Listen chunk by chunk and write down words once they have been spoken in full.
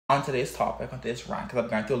On today's topic, on today's rant, because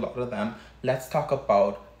I've gone through a lot of them, let's talk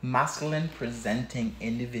about masculine presenting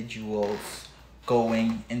individuals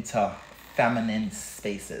going into feminine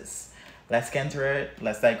spaces. Let's get into it.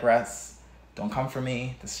 Let's digress. Don't come for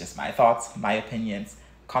me. This is just my thoughts, my opinions.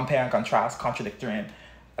 Compare and contrast, contradictory.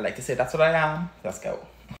 I like to say that's what I am. Let's go.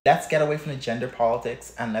 Let's get away from the gender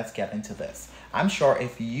politics and let's get into this. I'm sure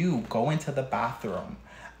if you go into the bathroom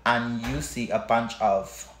and you see a bunch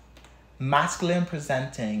of masculine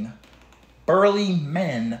presenting burly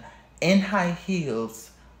men in high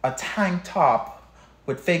heels, a tank top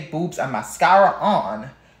with fake boobs and mascara on,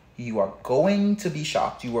 you are going to be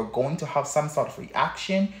shocked. You are going to have some sort of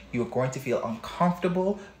reaction. You are going to feel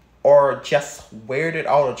uncomfortable or just weirded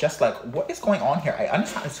out or just like, what is going on here? I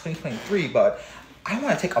understand it's 2023, but I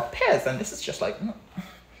want to take a piss and this is just like,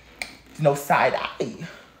 no side eye.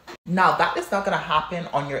 Now, that is not going to happen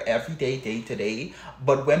on your everyday day-to-day,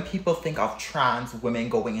 but when people think of trans women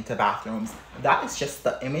going into bathrooms, that is just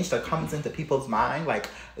the image that comes into people's mind. Like,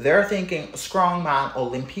 they're thinking strongman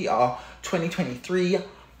Olympia 2023,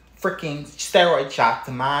 freaking steroid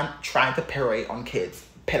jacked man trying to prey on kids.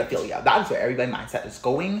 Pedophilia. That is where everybody's mindset is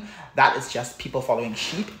going. That is just people following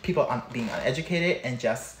sheep, people being uneducated, and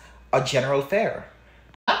just a general fare.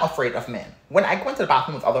 I'm afraid of men. When I go into the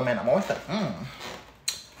bathroom with other men, I'm always like,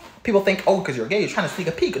 People think, oh, because you're gay, you're trying to sneak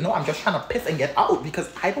a peek. No, I'm just trying to piss and get out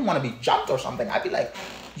because I don't want to be jumped or something. I'd be like,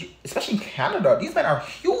 especially in Canada, these men are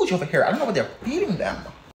huge over here. I don't know what they're feeding them.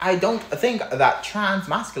 I don't think that trans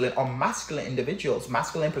masculine or masculine individuals,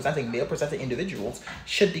 masculine presenting, male presenting individuals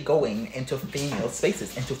should be going into female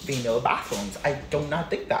spaces, into female bathrooms. I do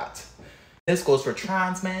not think that. This goes for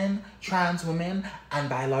trans men, trans women, and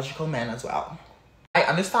biological men as well. I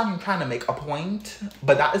understand you're trying to make a point,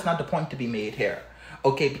 but that is not the point to be made here.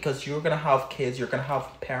 Okay, because you're going to have kids, you're going to have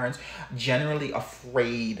parents generally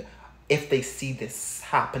afraid if they see this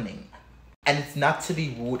happening. And it's not to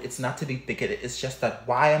be rude, it's not to be bigoted. It's just that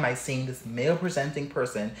why am I seeing this male presenting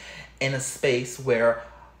person in a space where,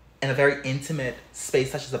 in a very intimate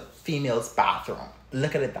space such as a female's bathroom?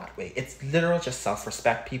 Look at it that way. It's literal just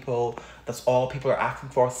self-respect, people. That's all people are asking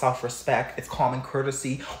for, self-respect. It's common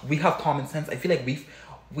courtesy. We have common sense. I feel like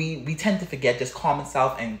we tend to forget just common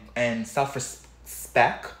self and self-respect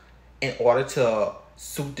in order to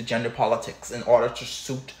suit the gender politics, in order to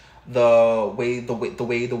suit the way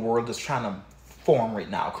the world is trying to form right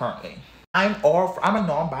now currently. I'm a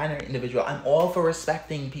non-binary individual. I'm all for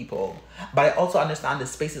respecting people, but I also understand the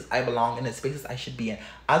spaces I belong in, the spaces I should be in.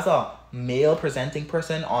 As a male presenting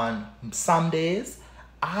person, on some days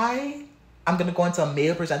I'm gonna go into a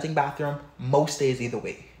male presenting bathroom most days either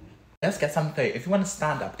way. Let's get something clear. If you want to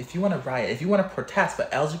stand up, if you want to riot, if you want to protest for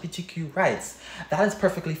LGBTQ rights, that is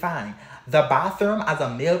perfectly fine. The bathroom as a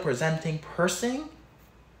male presenting person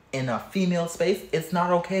in a female space, it's not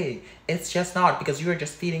okay. It's just not, because you're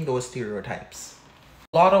just feeding those stereotypes.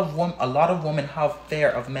 A lot of women have fear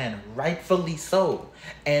of men, rightfully so.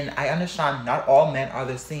 And I understand not all men are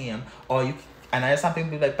the same. And I understand people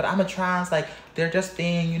be like, but I'm a trans, like they're just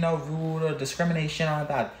being, rude or discrimination or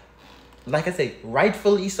that. Like I say,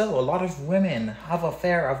 rightfully so. A lot of women have a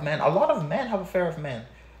fear of men. A lot of men have a fear of men.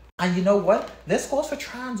 And you know what? This goes for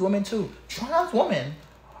trans women too. Trans women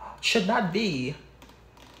should not be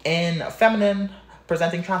in feminine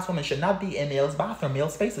presenting trans women should not be in male's bathroom, male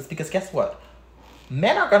spaces, because guess what?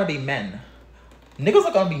 Men are gonna be men. Niggas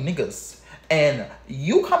are gonna be niggas. And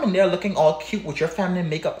you come in there looking all cute with your feminine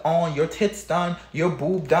makeup on, your tits done, your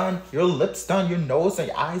boob done, your lips done, your nose and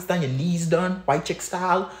your eyes done, your knees done, white chick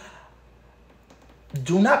style.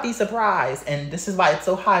 Do not be surprised, and this is why it's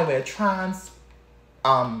so high, where trans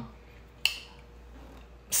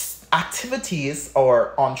activities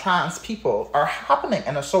or on trans people are happening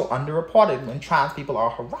and are so underreported when trans people are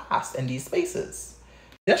harassed in these spaces.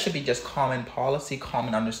 There should be just common policy,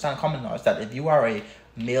 common understanding, common knowledge that if you are a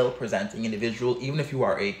male presenting individual, even if you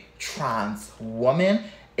are a trans woman,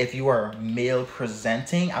 if you are male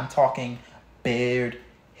presenting, I'm talking beard,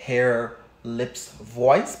 hair, lips,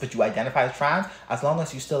 voice, but you identify as trans, as long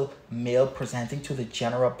as you're still male presenting to the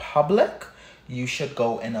general public, you should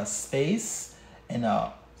go in a space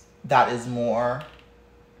that is more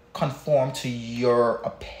conform to your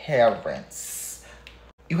appearance.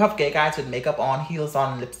 You have gay guys with makeup on, heels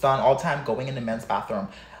on, lips on, all the time going in the men's bathroom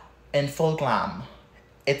in full glam.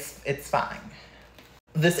 It's fine.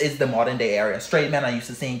 This is the modern day era. Straight men are used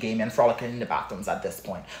to seeing gay men frolicking in the bathrooms at this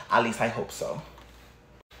point. At least I hope so.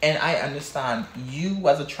 And I understand you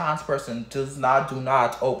as a trans person do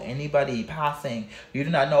not owe anybody passing. You do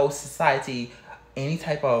not know society any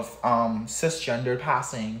type of cisgender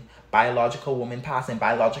passing, biological woman passing,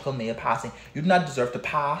 biological male passing. You do not deserve to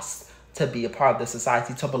pass to be a part of this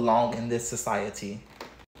society, to belong in this society.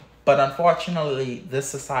 But unfortunately, this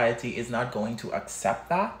society is not going to accept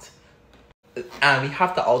that. And we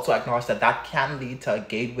have to also acknowledge that that can lead to a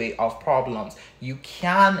gateway of problems. You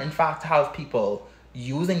can, in fact, have people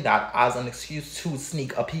using that as an excuse to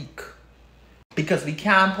sneak a peek. Because we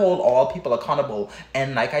can't hold all people accountable.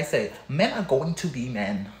 And like I said, men are going to be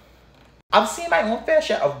men. I've seen my own fair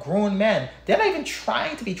share of grown men. They're not even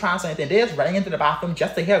trying to be trans or anything. They're just running into the bathroom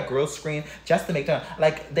just to hear a girl scream, just to make them,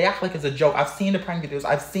 like, they act like it's a joke. I've seen the prank videos.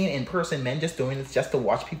 I've seen in person men just doing this just to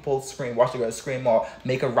watch people scream, watch the girls scream, or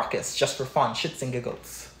make a ruckus just for fun, shits and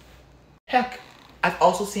giggles. Heck, I've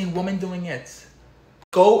also seen women doing it.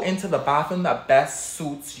 Go into the bathroom that best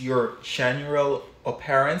suits your general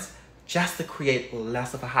appearance just to create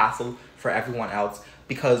less of a hassle for everyone else.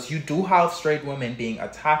 Because you do have straight women being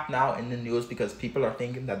attacked now in the news because people are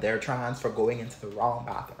thinking that they're trans for going into the wrong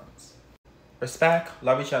bathrooms. Respect,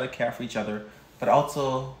 love each other, care for each other, but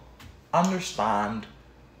also understand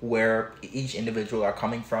where each individual are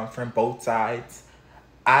coming from both sides.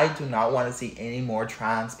 I do not want to see any more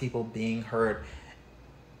trans people being hurt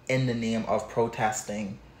in the name of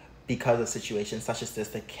protesting because of situations such as this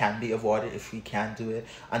that can be avoided if we can do it.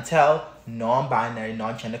 Until non-binary,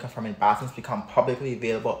 non-gender conforming bathrooms become publicly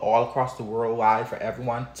available all across the world wide for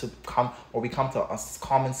everyone to come, or we come to a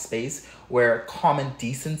common space where common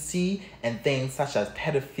decency and things such as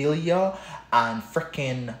pedophilia and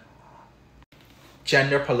freaking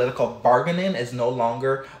gender political bargaining is no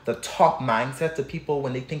longer the top mindset to people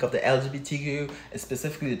when they think of the LGBTQ,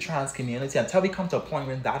 specifically the trans community. Until we come to a point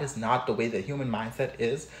where that is not the way the human mindset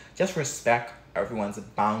is, just respect everyone's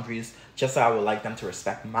boundaries, just as I would like them to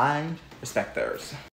respect mine, respect theirs.